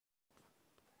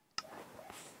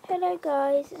Hello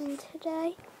guys, and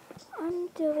today I'm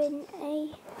doing a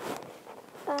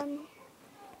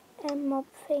mob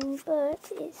thing,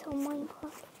 but it's on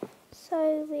Minecraft.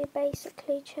 So we're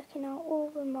basically checking out all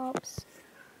the mobs.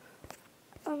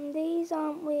 These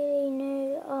aren't really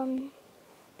new.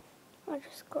 I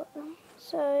just got them.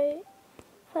 So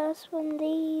first one,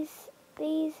 these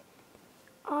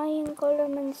iron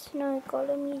golem and snow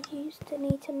golem. You used to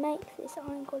need to make this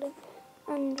iron golem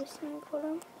and the snow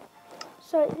golem.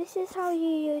 So this is how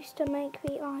you used to make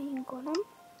the iron golem.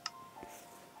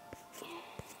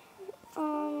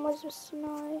 Was the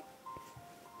snow.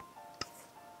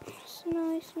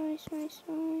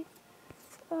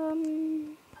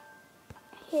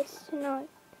 Here's snow.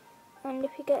 And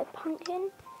if you get a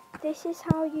pumpkin, this is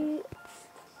how you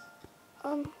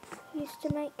used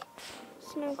to make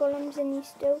snow golems, and you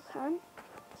still can.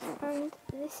 And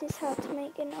this is how to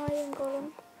make an iron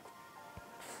golem.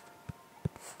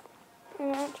 And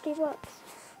it actually works.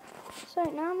 So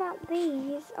now that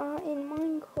these are in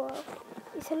Minecraft,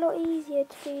 it's a lot easier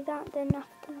to do that than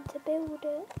having to build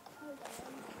it.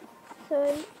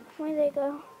 So where they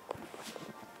go?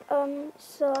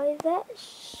 So let's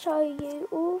show you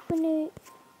all the new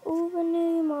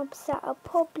mobs that are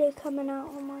probably coming out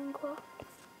on Minecraft.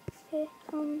 Okay.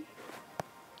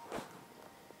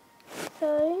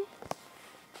 So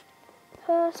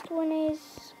first one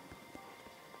is,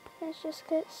 let's just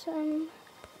get some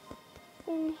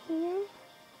in here.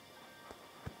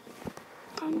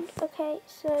 And okay,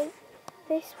 so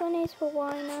this one is for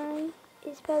Wino.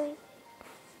 It's very,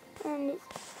 and its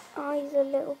eyes are a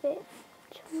little bit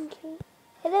chunky.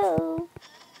 Hello.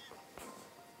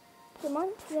 They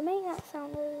make that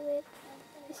sound really weird.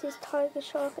 This is Tiger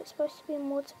Shark. It's supposed to be in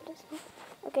water, but it's not.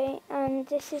 Okay, and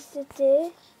this is the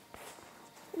deer.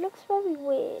 It looks very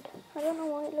weird. I don't know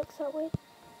why it looks that weird.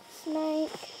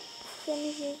 Snake, same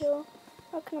as usual.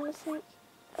 How can I miss snake?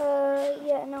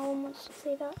 Yeah, no one wants to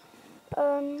see that.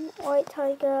 White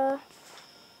tiger.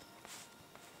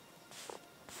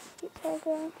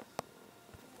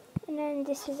 And then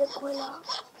this is a gorilla.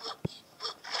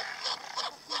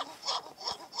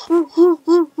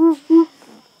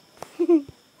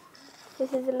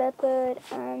 This is a leopard,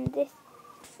 and this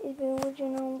is the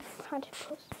original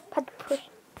platypus.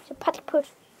 It's a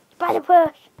platypus.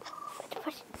 Platypus.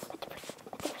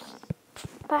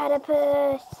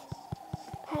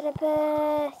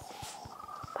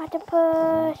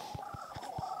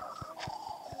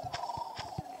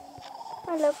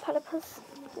 I love platypus.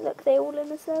 Look, they're all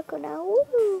in a circle now.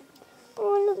 Woo!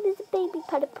 Oh, look, there's a baby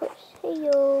platypus. Hey,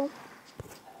 yo.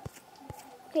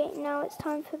 Okay, now it's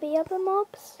time for the other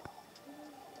mobs.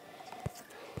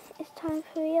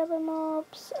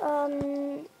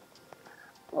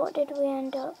 What did we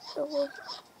end up with?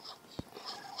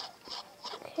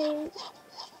 Okay.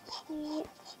 Yeah.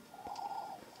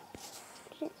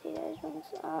 Didn't see those ones.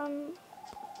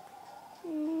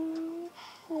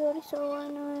 We already saw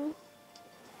one.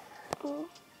 Oh.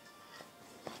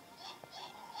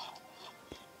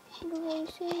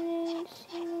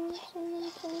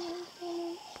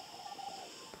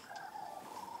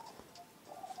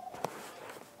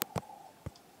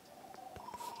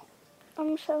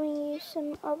 I'm showing you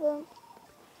some other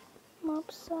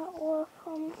mobs that were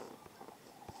from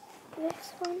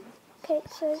this one. Okay,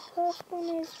 so first one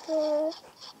is the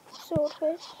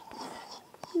swordfish.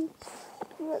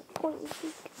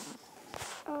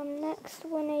 Next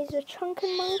one is a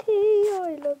chunkin monkey.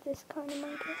 I love this kind of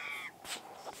monkey.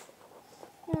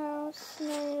 Now,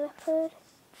 snow leopard.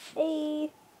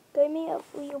 Hey, go meet up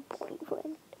with your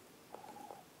boyfriend.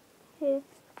 Here.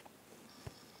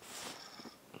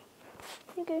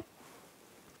 Here you go.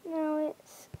 Now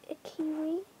it's a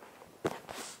kiwi. I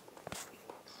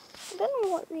don't know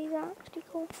what these are actually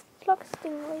called. It's like a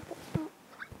stingray, but it's not.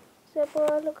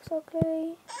 Zebra looks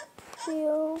ugly.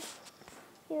 Seal.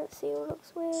 Yeah, seal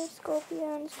looks weird.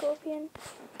 Scorpion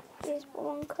is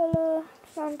one colour.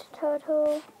 Sand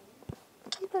turtle.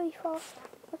 He's very fast.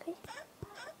 Okay.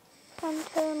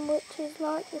 Phantom, which is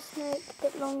like the snake, a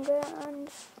bit longer, and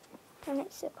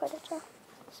it's a predator.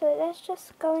 So let's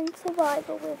just go in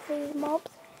survival with the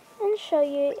mobs and show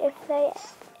you if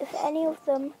any of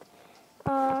them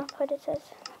are predators.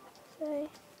 So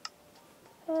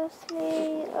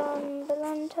firstly, the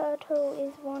land turtle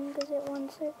is one because it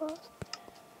runs so fast.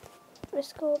 The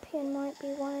scorpion might be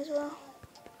one as well.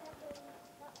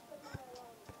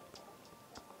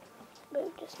 But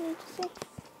we just need to see.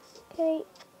 Okay,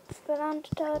 the land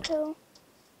turtle.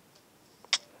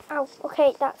 Oh,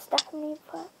 okay, that's definitely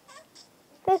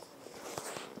this.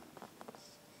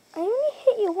 I only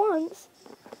hit you once.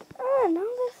 Ah, now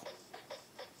this.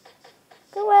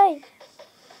 Go away.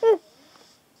 Ooh.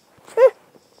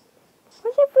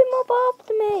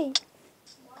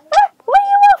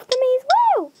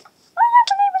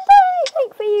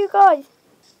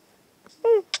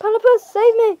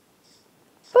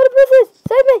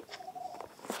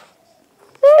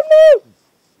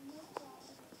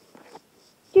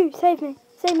 Save me.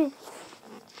 Save me.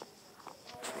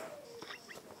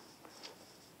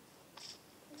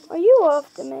 Are you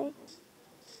after me?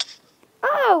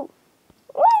 Oh!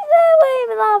 Why is there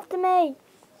even after me?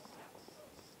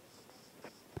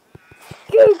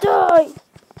 You die!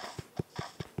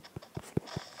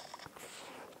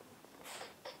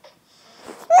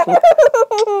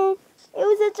 It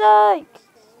was a joke.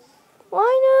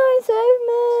 Why no? Save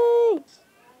me!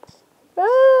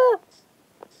 Ah!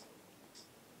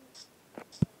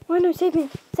 Why no? Save me!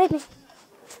 Save me!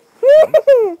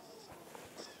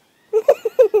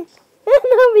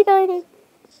 No, behind me.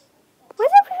 Why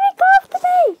does everybody go after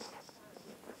me?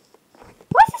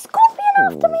 Why is a scorpion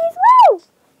after me as well?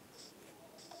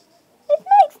 It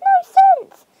makes no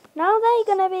sense. Now they're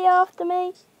gonna be after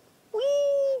me.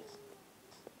 Whee!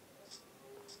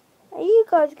 Are you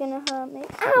guys gonna hurt me?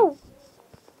 Ow!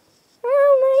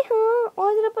 Ow, they hurt.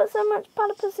 Why did I put so much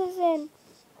platypuses in?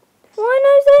 Why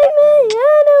no, save me?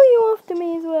 I know you after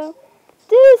me as well.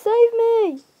 Do save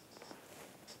me.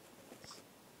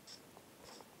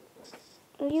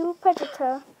 Are you a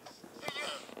predator?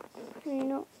 No, you're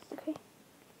not. Okay.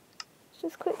 Let's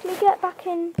just quickly get back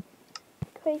in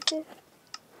creative.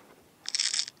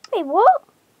 Wait, what?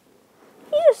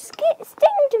 He just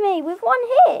stinged me with one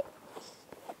hit.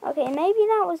 Okay, maybe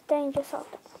that was dangerous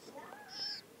after.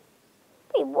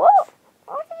 Wait, what?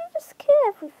 Why did he just kill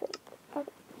everything?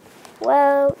 Okay.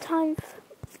 Well, time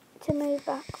to move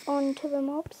back on to the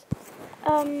mobs.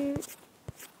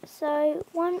 So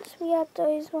once we add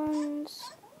those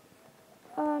ones,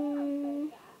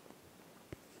 oh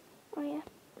yeah.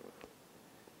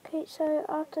 Okay, so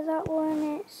after that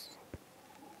one, it's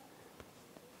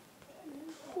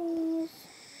these.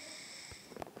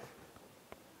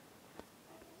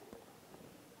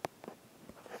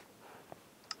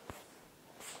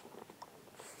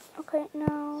 Okay,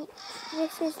 now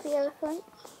this is the elephant.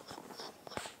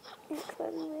 It's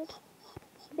very weird.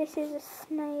 This is a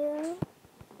snail,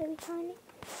 very tiny.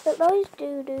 But those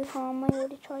do harm. I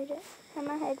already tried it. And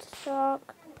my head's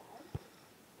shark.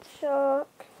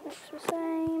 Shark, looks the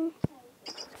same.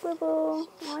 Squibble.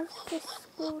 Why is this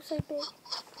squibble so big?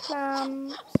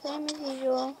 Clam, same as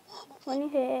usual. When you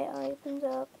hit it, it opens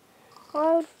up.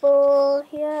 Wild boar,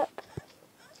 yep.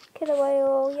 Killer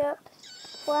whale, yep.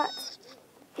 What?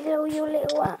 Is it all your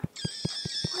little what?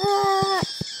 What?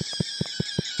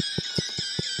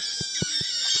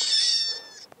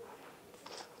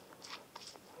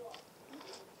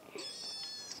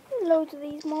 Loads of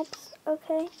these mobs,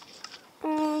 okay.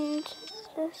 And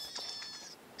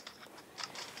just...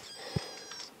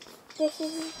 This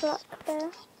is a black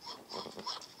bear.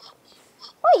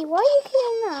 Wait, why are you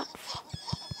killing that?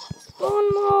 Spawn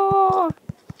more!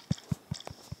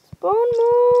 Spawn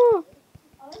more!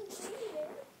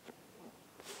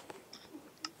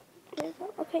 There we go,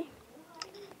 okay.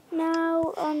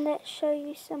 Now, let's show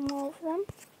you some more of them.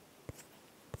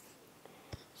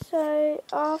 So,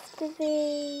 after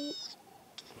the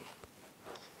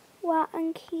Wat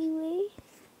and Kiwi,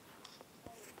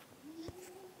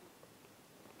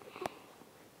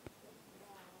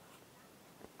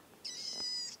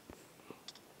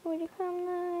 already found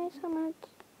those. I'm at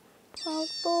wild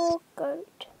boar,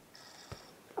 goat.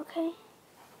 Okay.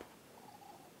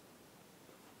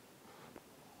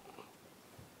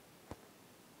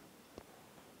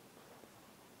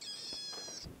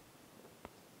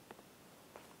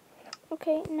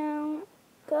 Okay, now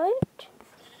goat.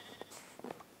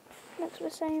 Looks the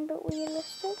same but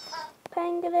realistic.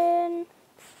 Pangolin.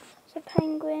 It's a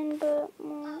penguin but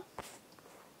more.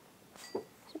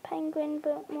 It's a penguin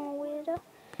but more weirder.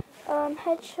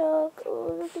 Hedgehog.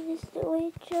 Oh, look at this little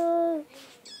hedgehog.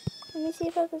 Let me see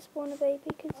if I can spawn a baby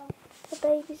because the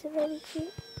babies are very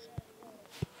cute.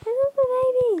 I love the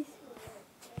babies.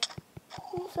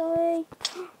 I'm sorry.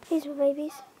 These were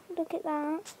babies. Look at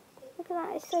that. Look at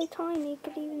that. It's so tiny. You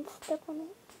could even step on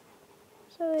it.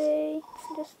 Sorry.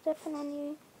 I'm just stepping on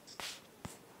you.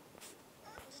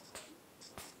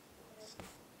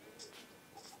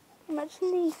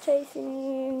 Imagine these chasing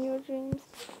you in your dreams.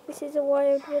 This is a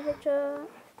wild villager.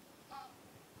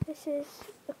 This is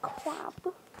a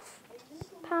crab.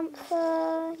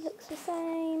 Panther, looks the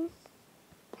same.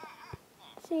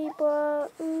 Zebra,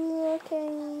 ooh,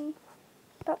 okay.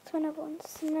 Back to another one.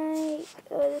 Snake,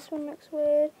 oh, this one looks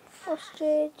weird.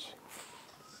 Ostrich.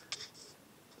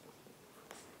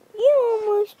 You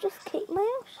almost just kicked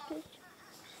my ostrich.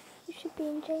 You should be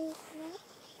in jail for that.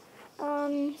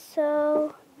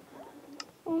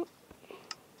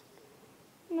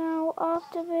 Now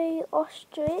after the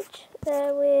ostrich,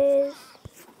 there is,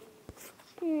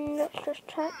 let's just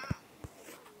check.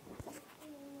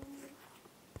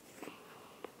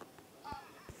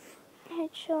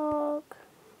 white shark,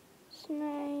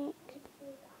 snake.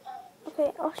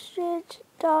 Okay, ostrich,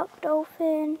 dark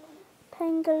dolphin,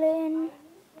 pangolin,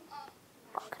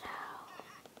 crocodile,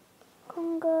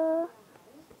 conga.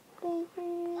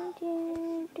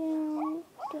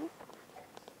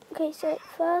 Okay, so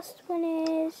first one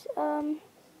is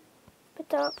the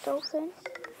dark dolphin.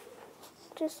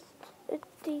 Just a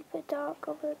deeper dark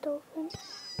of a dolphin.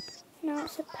 Now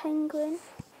it's a penguin.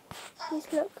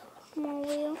 These look more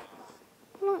real.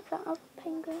 I like that other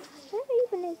penguin. Where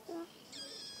even is that?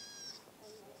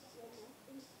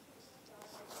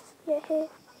 Yeah, here.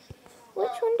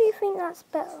 Which one do you think that's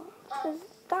better? Because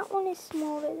that one is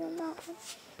smaller than that one.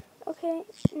 Okay,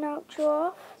 now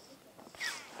giraffe.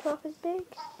 Giraffe is big.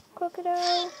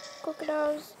 Crocodile.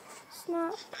 Crocodile's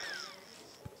snap.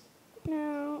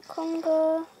 Now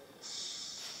conga.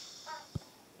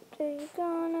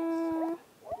 Iguana.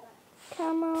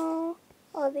 Camel.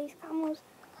 Oh, these camels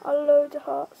are loads of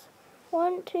hearts.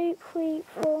 1, 2, 3,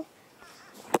 4.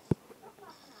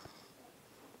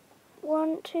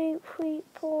 1, 2, 3,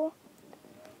 4,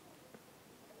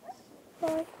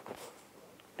 5.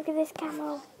 Look at this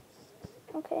camel.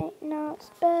 Okay, now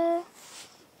it's bear.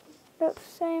 Looks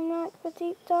the same like the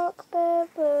deep dark bear,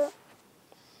 but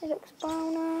it looks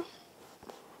browner.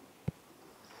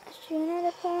 An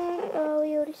elephant. Oh,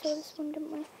 we already saw this one,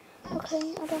 didn't we?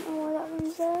 Okay, I don't know why that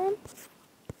one's there.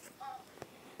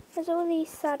 There's all these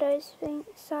saddle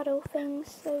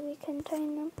things, so we can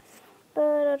tame them.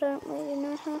 But I don't really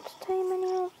know how to tame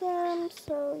any of them,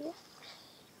 so yeah.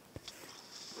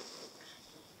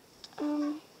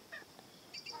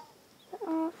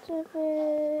 After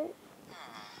the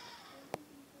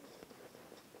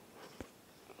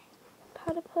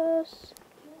platypus,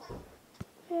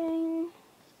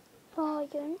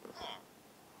 lion,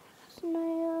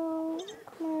 snail,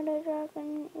 Komodo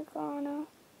dragon, iguana,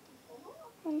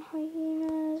 and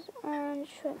hyenas, and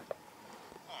shrimp.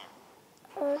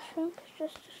 Shrimp is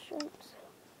just a shrimp, so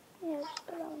yeah, just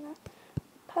put that on there.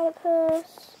 Platypus.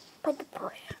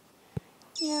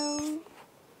 Now,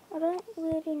 I don't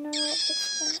really know what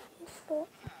this one is, but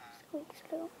squeaks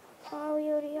little. Oh, we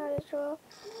already had a giraffe.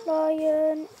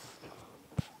 Lion.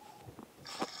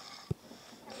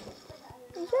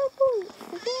 Is that a boy?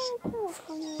 Is that a girl? I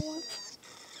can't hear one.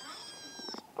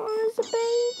 Oh, there's a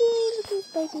baby. Look at this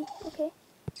baby. Okay.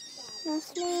 Now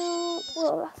snail.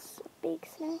 Well, that's a big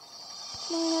snail.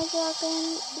 Komodo dragon,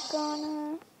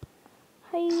 iguana,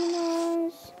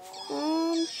 hyenas,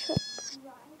 and shrimp.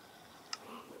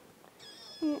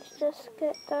 Let's just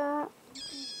get that.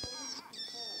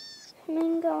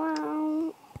 Flamingo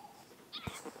out.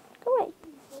 Go away.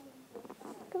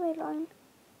 Go away, lion.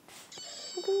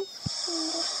 Look at this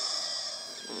flamingo.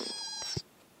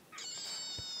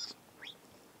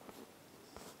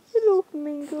 Hello,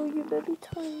 flamingo. You're very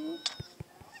tiny.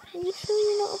 Are you sure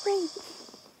you're not a baby?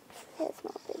 Yeah, it's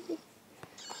not a baby.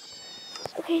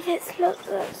 Okay, let's look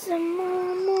at some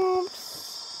more mobs.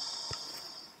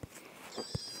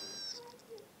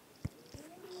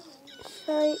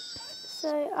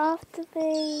 So after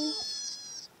the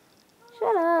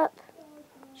shut up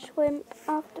shrimp,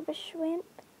 after the shrimp,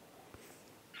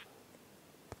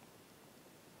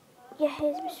 yeah,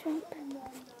 here's the shrimp.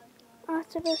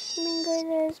 After the flamingo,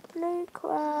 there's blue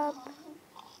crab,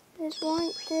 there's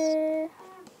white deer,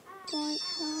 white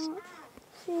shark,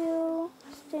 seal,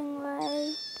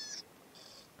 stingray,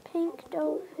 pink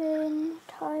dolphin,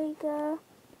 tiger,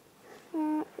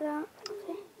 that.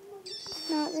 Okay.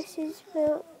 Now this is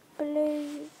the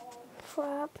blue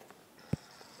crab,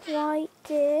 white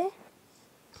deer,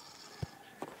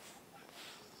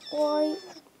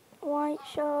 white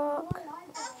shark,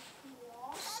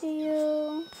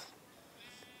 seal,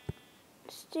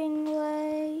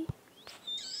 stingray,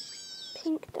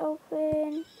 pink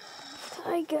dolphin,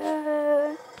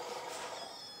 tiger,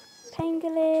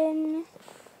 pangolin.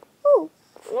 Oh,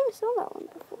 I never saw that one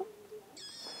before.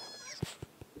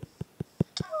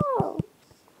 Oh,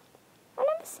 I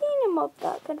never seen a mob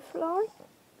that could fly.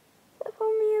 I've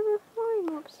only ever fly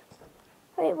mobs.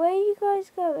 Wait, where are you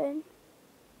guys going?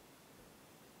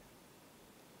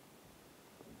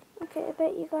 Okay, I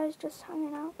bet you guys just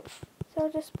hanging out. So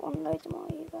I'll just spawn loads more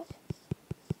of you guys.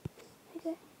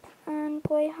 Okay. And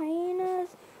grey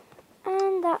hyenas.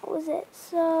 And that was it.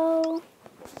 So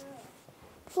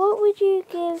what would you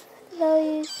give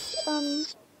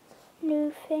those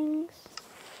new things?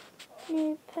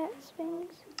 New pets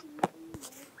things?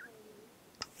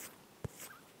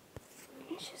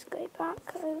 Let's just go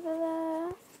back over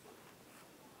there.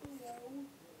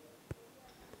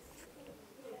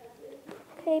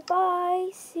 Okay, bye.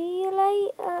 See you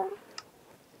later.